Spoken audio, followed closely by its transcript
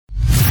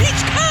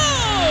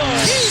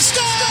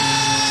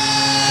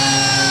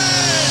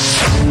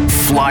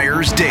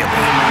Flyers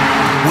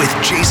Daily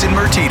with Jason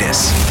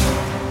Martinez.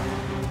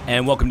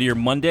 And welcome to your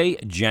Monday,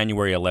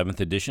 January 11th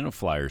edition of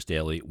Flyers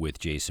Daily with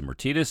Jason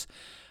Martinez.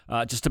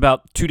 Just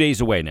about 2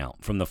 days away now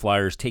from the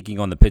Flyers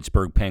taking on the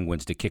Pittsburgh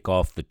Penguins to kick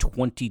off the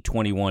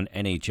 2021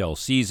 NHL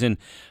season.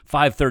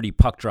 5:30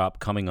 puck drop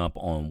coming up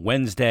on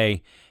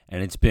Wednesday,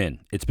 and it's been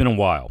a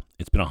while.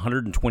 It's been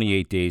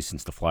 128 days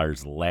since the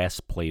Flyers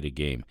last played a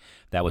game.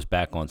 That was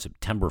back on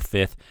September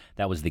 5th.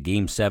 That was the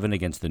Game 7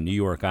 against the New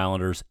York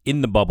Islanders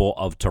in the bubble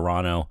of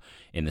Toronto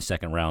in the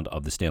second round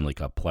of the Stanley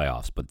Cup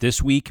playoffs. But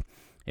this week,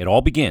 it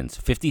all begins.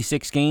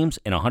 56 games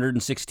in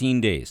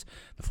 116 days.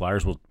 The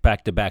Flyers will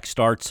back-to-back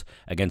starts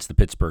against the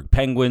Pittsburgh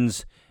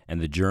Penguins,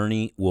 and the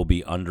journey will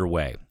be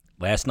underway.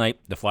 Last night,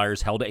 the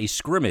Flyers held a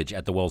scrimmage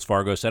at the Wells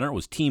Fargo Center. It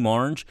was Team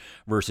Orange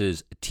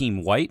versus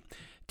Team White.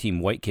 Team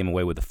White came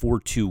away with a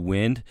 4-2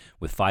 win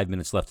with 5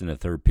 minutes left in the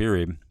third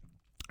period.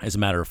 As a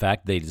matter of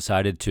fact, they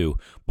decided to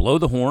blow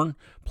the horn,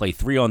 play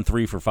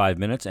 3-on-3 for 5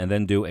 minutes, and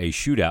then do a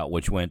shootout,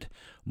 which went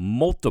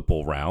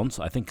multiple rounds.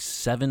 I think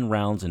 7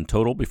 rounds in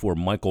total before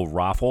Michael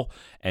Raffl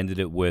ended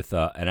it with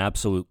an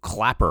absolute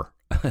clapper,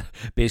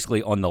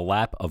 basically on the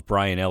lap of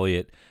Brian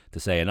Elliott to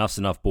say, enough's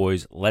enough,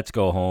 boys. Let's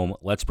go home.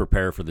 Let's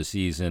prepare for the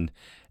season.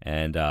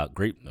 And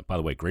great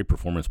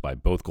performance by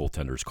both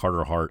goaltenders,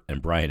 Carter Hart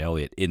and Brian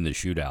Elliott, in the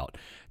shootout,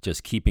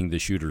 just keeping the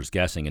shooters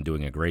guessing and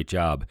doing a great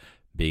job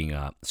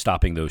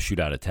stopping those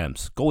shootout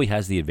attempts. Goalie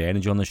has the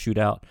advantage on the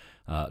shootout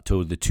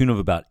to the tune of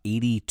about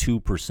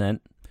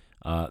 82%.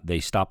 They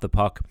stopped the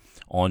puck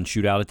on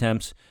shootout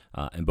attempts,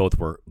 and both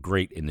were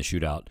great in the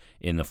shootout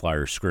in the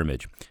Flyers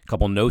scrimmage. A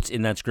couple notes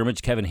in that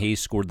scrimmage: Kevin Hayes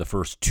scored the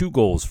first 2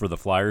 goals for the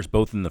Flyers,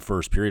 both in the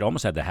first period.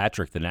 Almost had the hat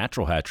trick, the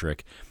natural hat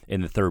trick,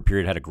 in the third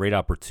period. Had a great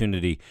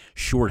opportunity,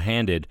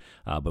 shorthanded,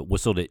 but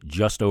whistled it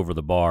just over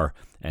the bar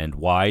and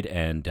wide,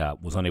 and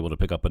was unable to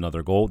pick up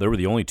another goal. They were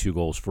the only 2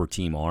 goals for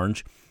Team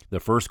Orange. The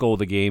first goal of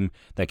the game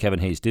that Kevin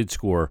Hayes did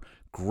score,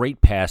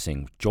 great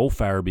passing. Joel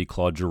Farabee,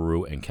 Claude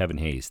Giroux, and Kevin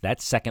Hayes. That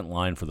second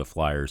line for the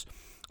Flyers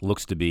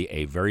looks to be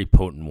a very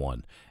potent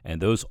one.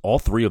 And all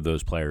 3 of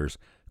those players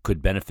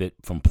could benefit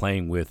from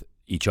playing with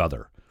each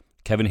other.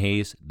 Kevin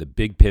Hayes, the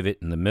big pivot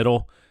in the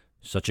middle,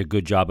 such a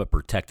good job at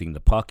protecting the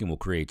puck and will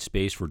create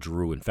space for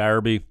Giroux and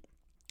Farabee.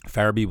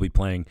 Farabee will be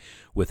playing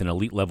with an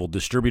elite-level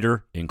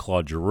distributor in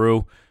Claude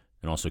Giroux,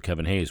 and also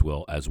Kevin Hayes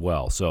will as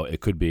well. So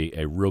it could be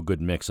a real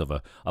good mix of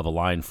a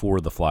line for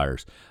the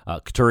Flyers.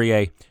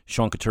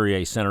 Sean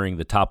Couturier centering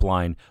the top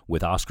line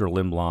with Oscar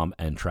Lindblom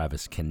and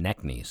Travis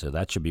Konecny. So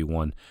that should be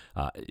one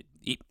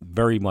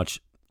very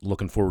much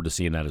looking forward to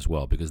seeing that as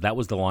well, because that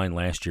was the line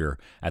last year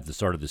at the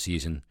start of the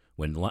season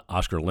when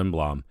Oscar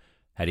Lindblom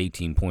had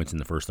 18 points in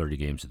the first 30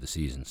 games of the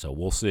season. So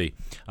we'll see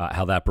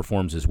how that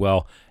performs as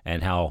well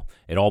and how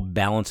it all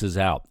balances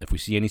out. If we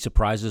see any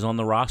surprises on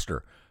the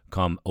roster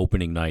come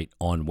opening night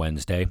on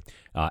Wednesday.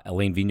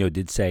 Alain Vigneault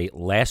did say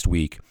last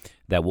week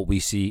that what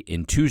we see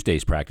in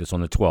Tuesday's practice on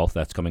the 12th,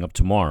 that's coming up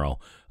tomorrow,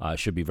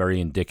 should be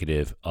very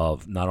indicative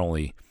of not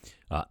only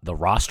the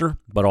roster,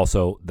 but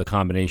also the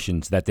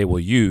combinations that they will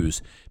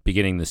use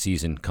beginning the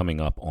season coming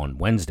up on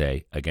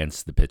Wednesday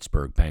against the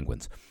Pittsburgh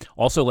Penguins.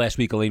 Also last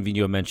week, Alain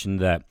Vigneault mentioned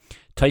that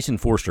Tyson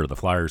Foerster, the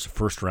Flyers'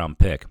 first-round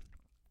pick,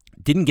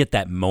 didn't get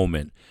that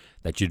moment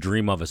that you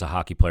dream of as a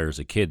hockey player as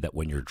a kid, that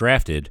when you're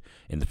drafted,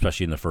 and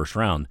especially in the first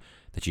round,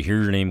 that you hear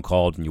your name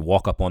called and you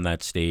walk up on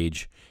that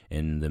stage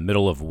in the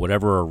middle of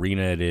whatever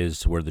arena it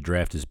is where the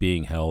draft is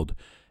being held,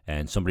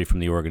 and somebody from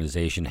the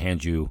organization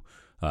hands you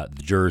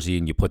the jersey,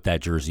 and you put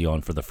that jersey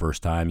on for the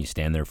first time. You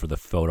stand there for the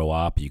photo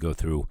op. You go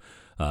through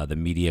the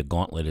media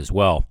gauntlet as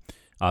well.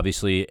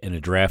 Obviously, in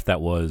a draft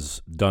that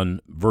was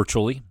done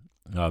virtually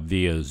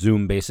via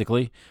Zoom,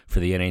 basically, for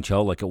the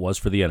NHL like it was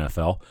for the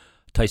NFL,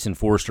 Tyson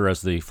Foerster,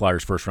 as the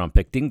Flyers' first-round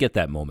pick, didn't get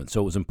that moment. So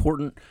it was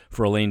important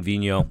for Alain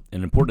Vigneault,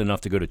 and important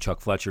enough to go to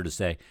Chuck Fletcher to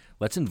say,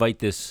 let's invite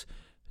this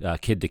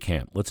kid to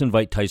camp. Let's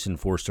invite Tyson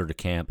Foerster to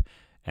camp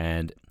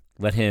and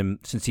let him,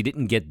 since he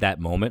didn't get that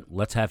moment,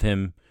 let's have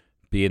him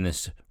be in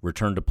this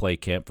return-to-play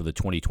camp for the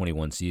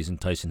 2021 season.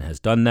 Tyson has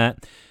done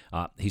that.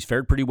 He's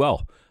fared pretty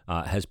well,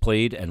 has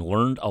played and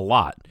learned a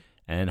lot.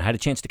 And I had a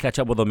chance to catch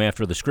up with him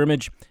after the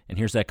scrimmage, and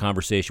here's that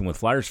conversation with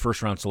Flyers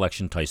first-round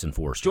selection Tyson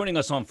Foerster. Joining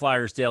us on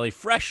Flyers Daily,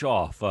 fresh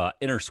off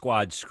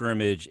inter-squad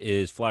scrimmage,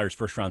 is Flyers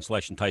first-round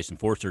selection Tyson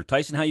Foerster.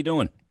 Tyson, how you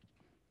doing?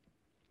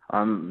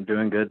 I'm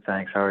doing good,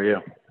 thanks. How are you?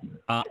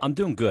 I'm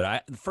doing good.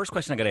 The first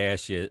question I got to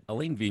ask you,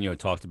 Alain Vigneault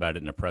talked about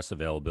it in a press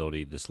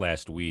availability this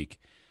last week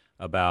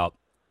about,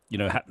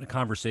 having a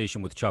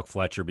conversation with Chuck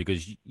Fletcher,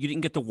 because you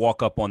didn't get to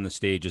walk up on the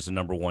stage as a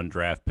number 1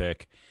 draft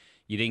pick.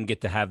 You didn't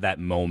get to have that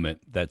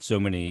moment that so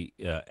many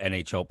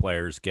NHL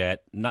players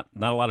get, not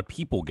a lot of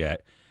people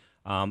get,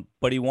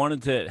 but he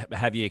wanted to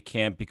have you at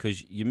camp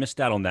because you missed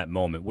out on that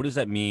moment. What does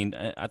that mean?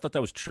 I thought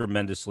that was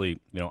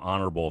tremendously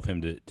honorable of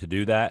him to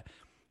do that,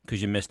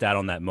 because you missed out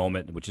on that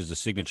moment, which is a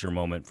signature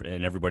moment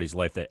in everybody's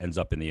life that ends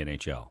up in the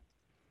NHL.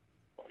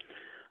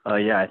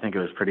 Yeah, I think it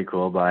was pretty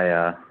cool by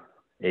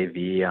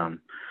AV.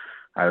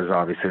 I was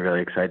obviously really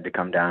excited to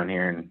come down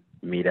here and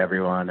meet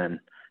everyone and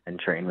and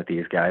train with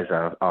these guys.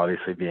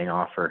 Obviously being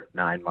off for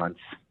 9 months,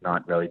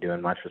 not really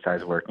doing much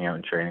besides working out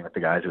and training with the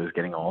guys who was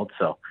getting old.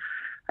 So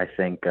I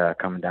think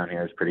coming down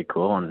here is pretty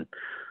cool, and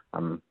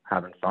I'm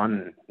having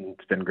fun, and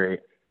it's been great.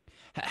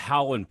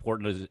 How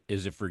important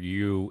is it for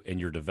you in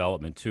your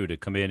development too to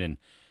come in and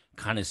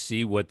kind of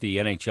see what the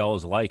NHL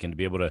is like and to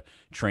be able to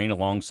train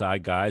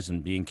alongside guys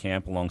and be in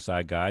camp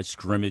alongside guys,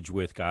 scrimmage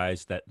with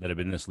guys that have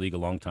been in this league a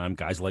long time,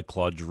 guys like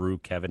Claude Giroux,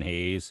 Kevin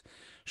Hayes,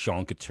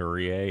 Sean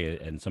Couturier,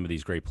 and some of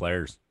these great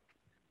players?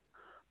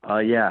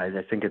 Yeah,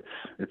 I think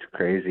it's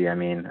crazy. I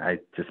mean, I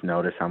just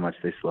notice how much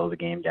they slow the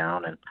game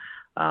down, and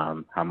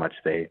how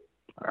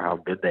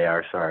good they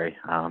are. Sorry.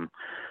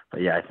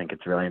 But yeah, I think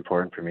it's really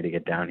important for me to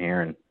get down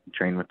here and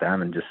train with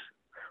them and just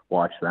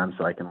watch them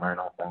so I can learn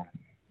off them.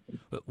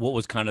 What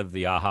was kind of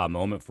the aha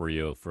moment for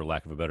you, for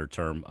lack of a better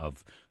term,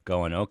 of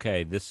going,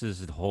 okay, this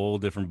is a whole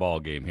different ball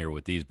game here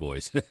with these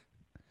boys?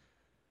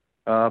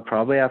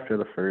 Probably after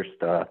the first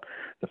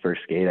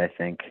skate, I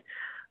think.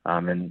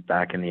 And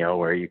back in the O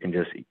where you can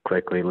just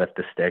quickly lift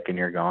the stick and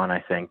you're gone. I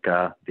think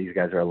these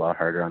guys are a lot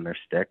harder on their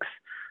sticks.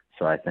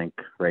 So I think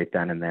right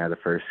then and there, the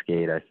first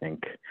skate, I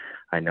think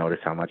I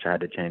noticed how much I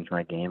had to change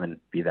my game and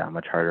be that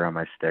much harder on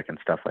my stick and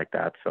stuff like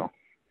that. So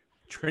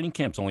training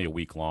camp's only a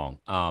week long,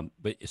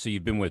 but so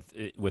you've been with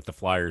the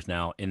Flyers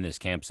now in this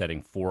camp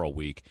setting for a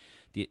week.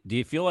 Do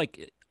you feel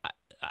like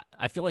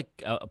I feel like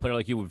a player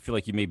like you would feel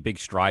like you made big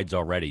strides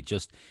already,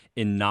 just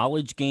in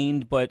knowledge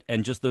gained,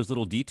 and just those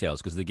little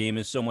details, because the game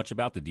is so much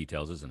about the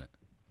details, isn't it?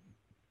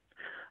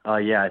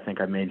 Yeah, I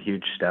think I made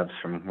huge steps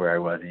from where I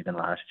was even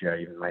last year.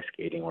 Even my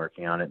skating,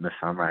 working on it in the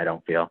summer, I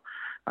don't feel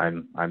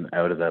I'm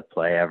out of the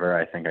play ever.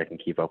 I think I can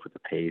keep up with the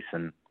pace,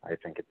 and I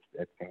think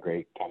it's been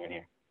great coming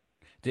here.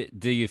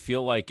 Do you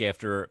feel like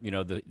after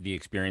the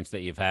experience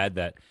that you've had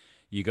that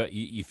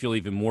you feel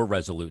even more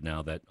resolute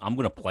now that I'm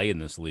going to play in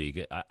this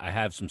league? I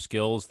have some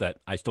skills that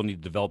I still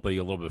need to develop a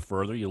little bit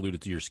further. You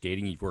alluded to your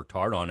skating; you've worked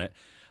hard on it,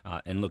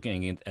 and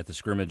looking at the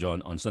scrimmage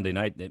on Sunday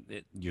night,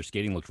 your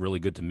skating looked really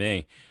good to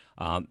me.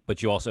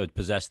 But you also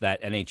possess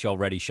that NHL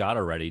ready shot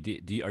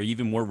already. Are you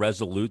even more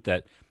resolute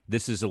that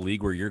this is a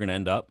league where you're going to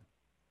end up?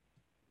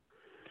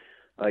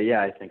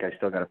 Yeah, I think I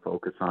still got to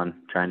focus on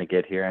trying to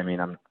get here. I mean,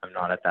 I'm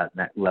not at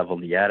that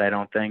level yet, I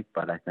don't think,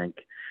 but I think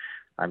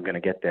I'm going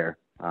to get there.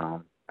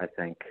 I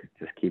think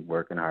just keep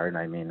working hard.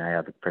 I mean, I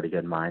have a pretty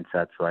good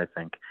mindset, so I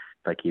think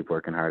if I keep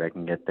working hard, I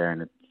can get there,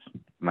 and it's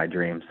my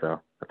dream. So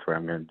that's what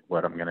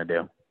I'm going to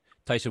do.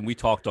 Tyson, we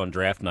talked on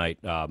draft night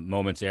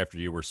moments after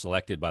you were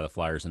selected by the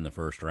Flyers in the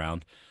first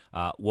round.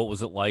 What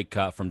was it like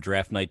from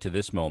draft night to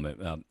this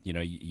moment?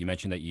 You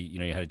mentioned that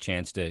you had a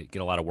chance to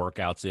get a lot of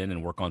workouts in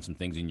and work on some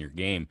things in your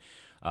game.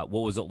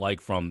 What was it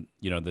like from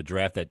the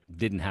draft that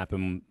didn't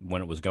happen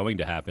when it was going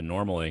to happen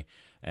normally,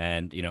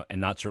 and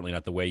and certainly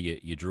not the way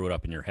you drew it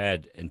up in your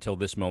head until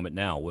this moment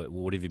now?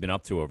 What have you been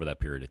up to over that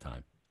period of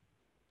time?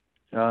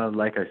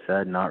 Like I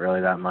said, not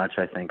really that much.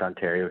 I think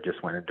Ontario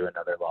just went into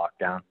another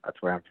lockdown.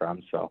 That's where I'm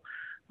from. So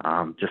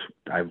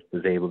I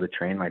was able to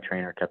train. My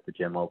trainer kept the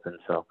gym open,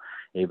 so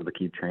able to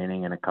keep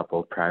training in a couple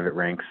of private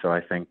rinks. So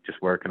I think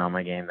just working on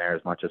my game there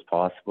as much as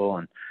possible.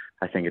 And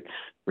I think it's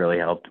really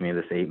helped me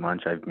this 8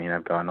 months. I've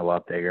gotten a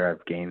lot bigger.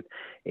 I've gained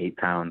 8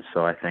 pounds.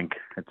 So I think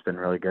it's been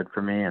really good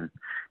for me, and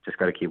just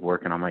got to keep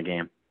working on my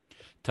game.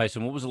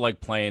 Tyson, what was it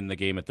like playing the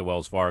game at the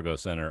Wells Fargo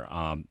Center?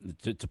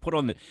 To put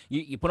on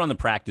you put on the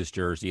practice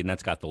jersey, and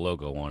that's got the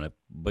logo on it,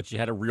 but you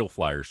had a real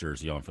Flyers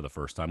jersey on for the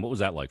first time. What was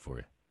that like for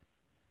you?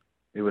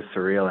 It was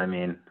surreal. I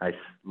mean,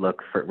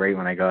 right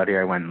when I got here,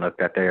 I went and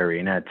looked at the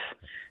arena.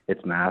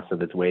 It's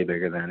massive. It's way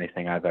bigger than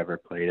anything I've ever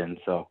played in.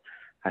 So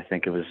I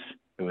think it was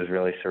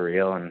really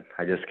surreal, and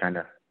I just kind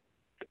of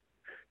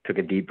took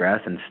a deep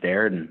breath and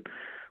stared, and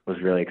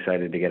was really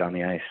excited to get on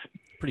the ice.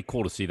 Pretty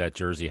cool to see that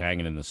jersey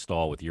hanging in the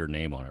stall with your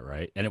name on it,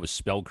 right? And it was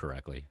spelled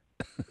correctly.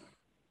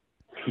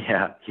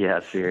 Yeah,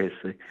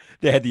 seriously.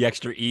 They had the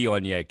extra E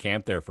on you at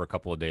camp there for a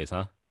couple of days,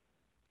 huh?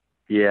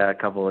 Yeah, a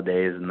couple of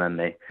days, and then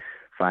they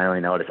finally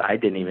noticed. I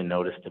didn't even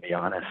notice, to be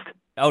honest.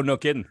 Oh, no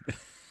kidding.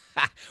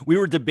 We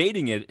were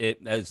debating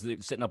it as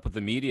sitting up with the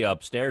media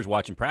upstairs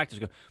watching practice.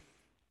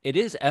 It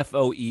is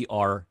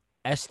Foerster,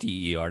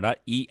 not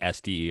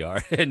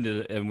Ester.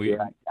 and we.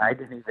 Yeah, I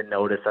didn't even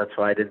notice. That's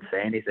why I didn't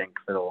say anything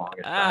for the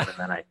longest time.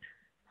 And then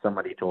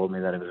somebody told me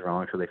that it was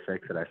wrong, so they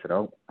fixed it. I said,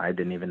 "Oh, I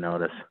didn't even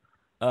notice."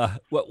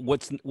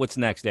 What's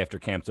next after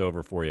camp's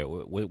over for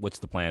you? What's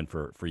the plan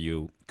for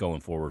you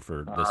going forward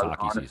for this hockey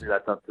honestly, season?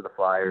 That's up to the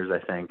Flyers. I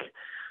think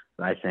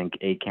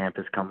A camp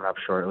is coming up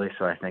shortly,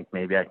 so I think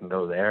maybe I can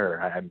go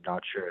there. I'm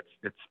not sure.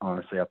 It's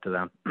honestly up to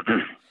them.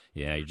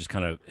 Yeah, you're just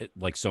kind of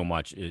like so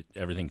much.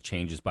 Everything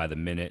changes by the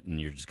minute,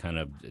 and you're just kind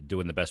of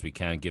doing the best we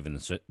can given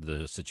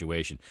the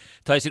situation.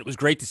 Tyson, it was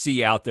great to see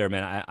you out there,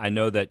 man. I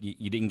know that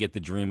you didn't get the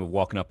dream of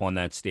walking up on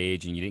that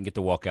stage, and you didn't get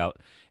to walk out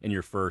in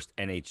your first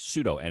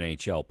pseudo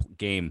NHL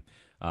game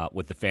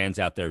with the fans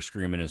out there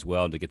screaming as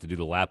well, and to get to do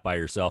the lap by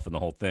yourself and the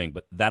whole thing.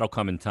 But that'll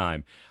come in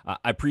time. I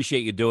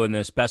appreciate you doing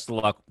this. Best of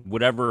luck,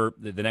 whatever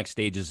the next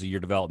stages of your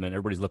development.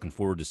 Everybody's looking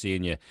forward to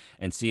seeing you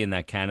and seeing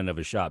that cannon of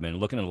a shot, man.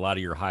 Looking at a lot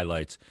of your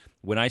highlights.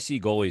 When I see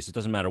goalies, it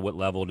doesn't matter what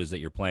level it is that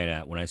you're playing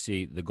at. When I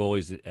see the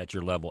goalies at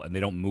your level and they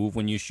don't move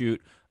when you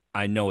shoot,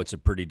 I know it's a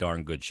pretty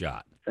darn good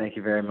shot. Thank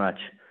you very much.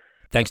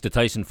 Thanks to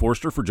Tyson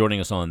Forster for joining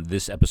us on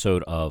this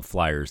episode of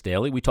Flyers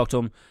Daily. We talked to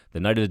him the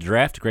night of the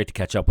draft. Great to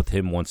catch up with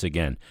him once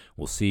again.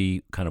 We'll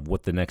see kind of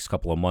what the next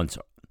couple of months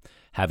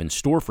have in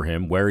store for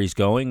him, where he's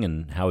going,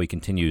 and how he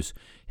continues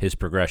his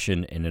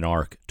progression in an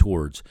arc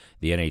towards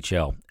the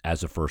NHL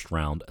as a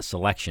first-round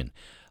selection.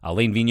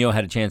 Alain Vigneault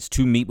had a chance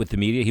to meet with the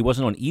media. He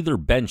wasn't on either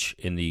bench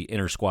in the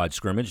inter-squad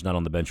scrimmage, not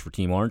on the bench for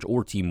Team Orange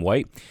or Team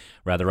White,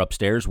 rather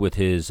upstairs with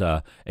his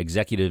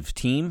executive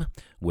team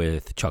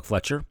with Chuck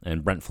Fletcher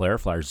and Brent Flair,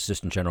 Flyers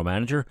assistant general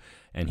manager.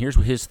 And here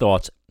were his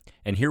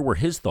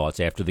thoughts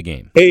after the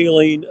game. Hey,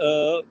 Elaine,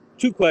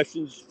 two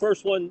questions.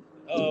 First one,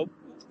 what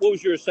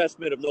was your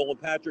assessment of Nolan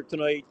Patrick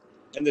tonight?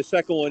 And the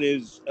second one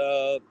is,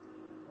 of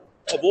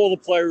all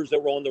the players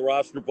that were on the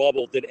roster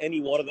bubble, did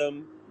any one of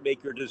them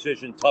make your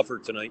decision tougher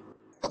tonight?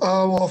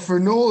 Well, for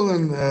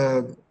Nolan,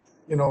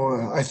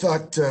 I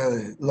thought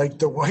like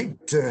the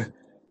White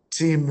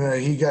team,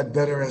 he got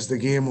better as the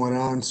game went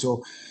on.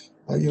 So,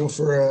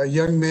 for a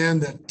young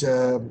man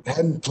that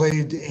hadn't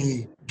played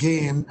a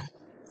game,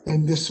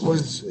 and this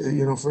was,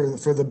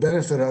 for the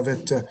benefit of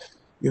it,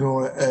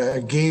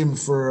 a game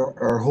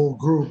for our whole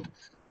group,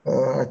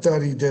 I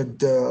thought he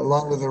did a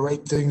lot of the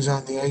right things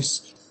on the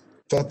ice.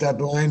 Thought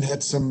that line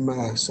had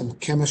some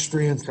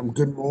chemistry and some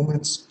good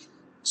moments.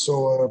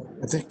 So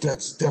I think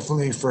that's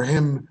definitely for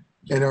him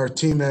and our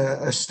team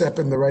a step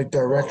in the right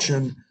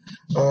direction.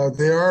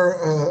 There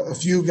are a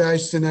few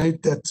guys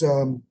tonight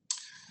that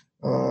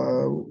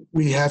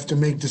we have to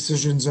make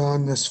decisions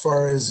on as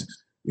far as,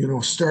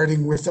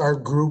 starting with our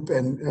group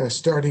and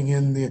starting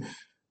in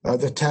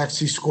the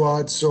taxi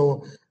squad.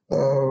 So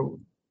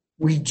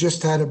we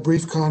just had a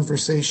brief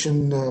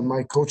conversation,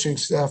 my coaching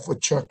staff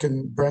with Chuck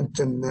and Brent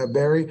and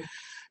Barry,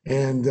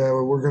 and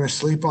we're going to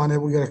sleep on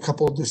it. We got a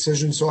couple of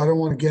decisions, so I don't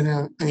want to get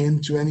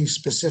into any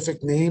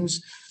specific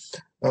names.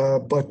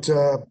 But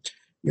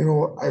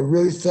I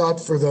really thought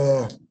for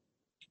the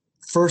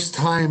first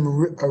time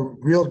a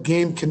real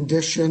game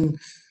condition,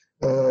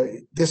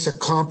 this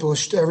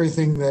accomplished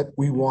everything that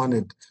we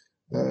wanted.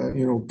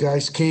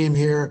 Guys came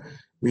here.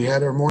 We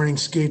had our morning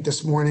skate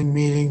this morning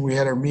meeting. We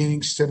had our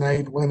meetings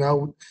tonight, went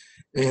out,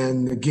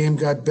 and the game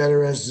got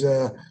better as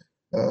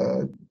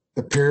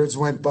the periods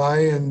went by,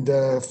 and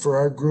for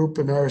our group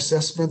and our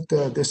assessment,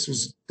 this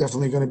was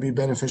definitely going to be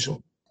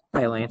beneficial.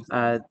 Hi, Elaine.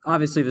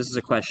 Obviously, this is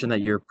a question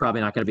that you're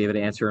probably not going to be able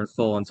to answer in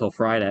full until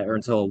Friday or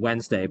until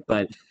Wednesday,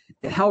 but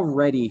how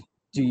ready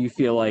do you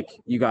feel like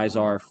you guys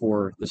are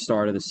for the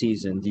start of the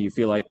season? Do you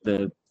feel like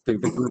the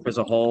group as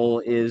a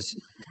whole is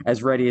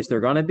as ready as they're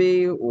going to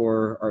be,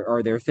 or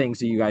are there things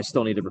that you guys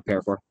still need to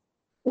prepare for?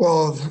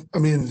 Well, I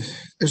mean,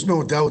 there's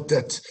no doubt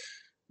that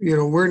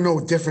we're no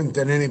different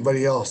than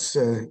anybody else.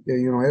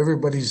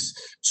 Everybody's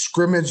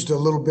scrimmaged a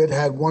little bit,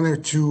 had one or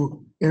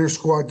two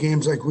inter-squad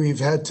games like we've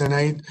had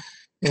tonight.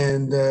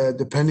 And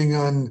depending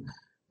on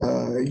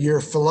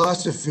your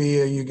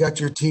philosophy, you got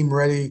your team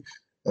ready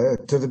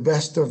to the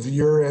best of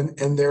your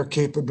and their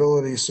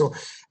capabilities. So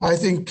I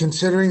think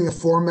considering the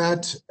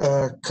format,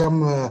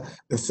 come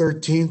the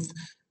 13th,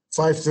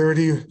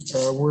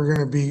 5:30, we're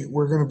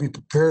going to be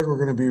prepared. We're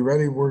going to be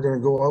ready. We're going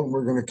to go out and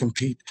we're going to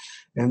compete.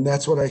 And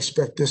that's what I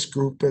expect this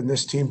group and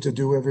this team to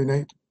do every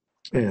night.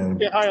 Yeah,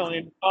 hi,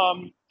 Elaine.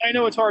 I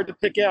know it's hard to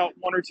pick out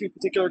one or two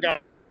particular guys.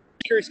 I'm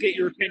curious to get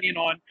your opinion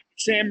on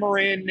Sam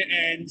Morin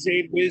and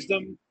Zaid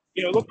Wisdom.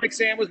 It looked like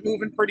Sam was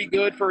moving pretty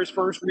good for his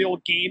first real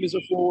game as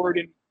a forward,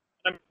 and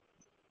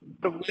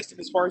the Wisdom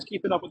as far as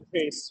keeping up with the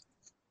pace.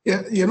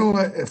 Yeah,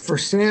 for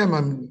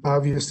Sam,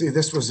 obviously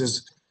this was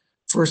his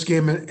first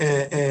game,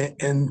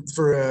 and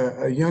for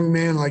a young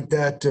man like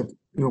that to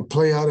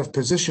play out of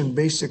position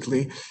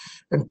basically.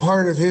 And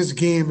part of his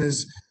game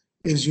is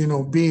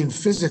being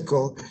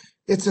physical.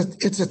 It's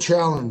a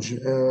challenge.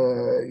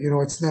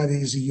 It's not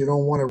easy. You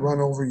don't want to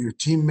run over your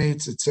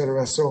teammates,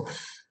 etc. So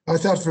I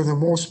thought for the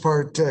most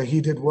part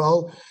he did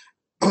well.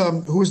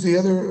 Who was the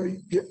other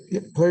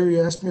player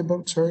you asked me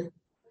about? Sorry.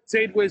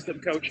 Zaid Wisdom,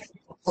 coach.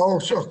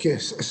 Oh, okay.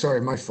 Sorry,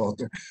 my fault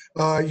there.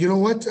 You know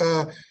what?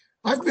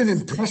 I've been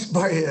impressed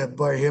by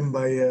him,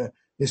 by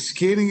his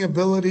skating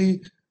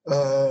ability,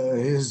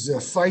 his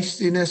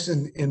feistiness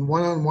in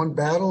one-on-one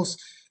battles,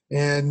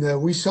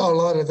 and we saw a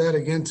lot of that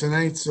again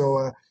tonight.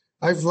 So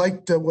I've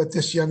liked what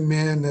this young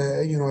man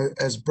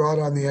has brought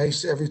on the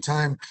ice every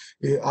time.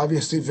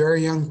 Obviously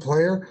very young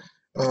player,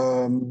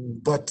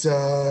 but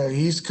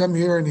he's come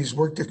here and he's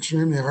worked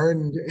extremely hard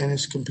and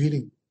is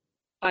competing.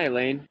 Hi,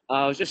 Elaine.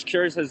 I was just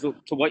curious as to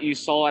what you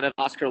saw out of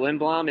Oscar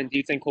Lindblom, and do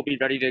you think he'll be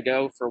ready to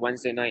go for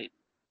Wednesday night?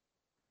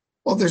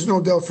 Well, there's no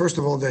doubt, first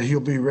of all, that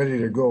he'll be ready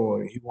to go.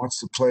 He wants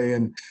to play.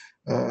 And,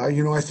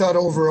 I thought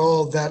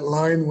overall that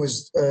line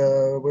was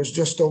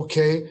just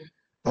okay.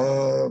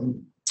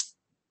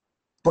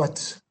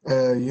 but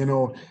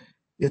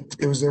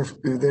it was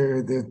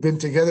they've been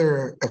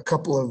together a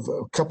couple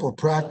of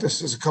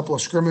practices, a couple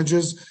of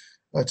scrimmages.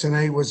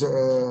 Tonight was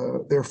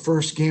their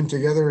first game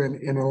together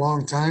in a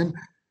long time,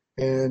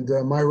 and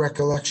my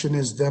recollection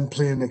is them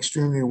playing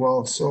extremely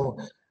well. So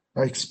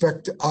I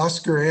expect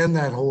Oscar and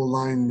that whole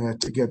line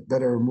to get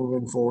better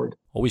moving forward.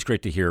 Always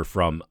great to hear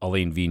from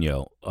Alain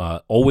Vigneault.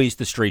 Always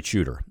the straight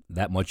shooter.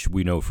 That much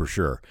we know for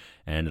sure.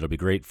 And it'll be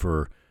great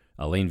for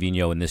Alain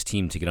Vigneault and this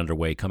team to get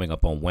underway coming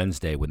up on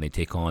Wednesday when they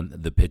take on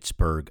the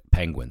Pittsburgh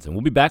Penguins. And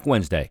we'll be back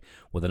Wednesday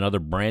with another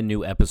brand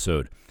new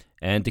episode.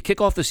 And to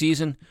kick off the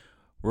season,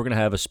 we're going to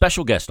have a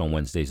special guest on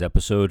Wednesday's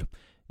episode.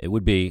 It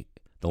would be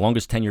the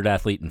longest tenured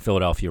athlete in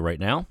Philadelphia right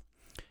now,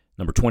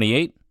 number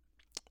 28,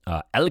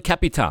 El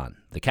Capitan,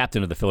 the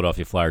captain of the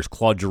Philadelphia Flyers,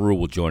 Claude Giroux,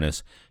 will join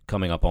us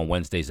coming up on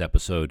Wednesday's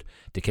episode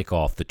to kick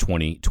off the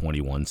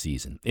 2021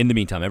 season. In the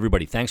meantime,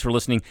 everybody, thanks for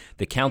listening.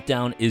 The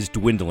countdown is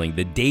dwindling.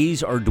 The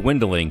days are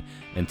dwindling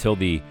until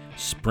the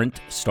sprint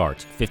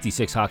starts.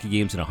 56 hockey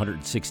games in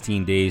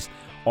 116 days,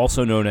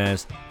 also known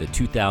as the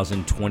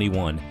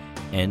 2021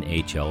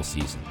 NHL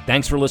season.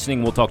 Thanks for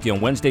listening. We'll talk to you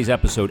on Wednesday's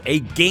episode, a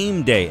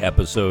game day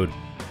episode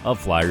of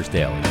Flyers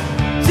Daily.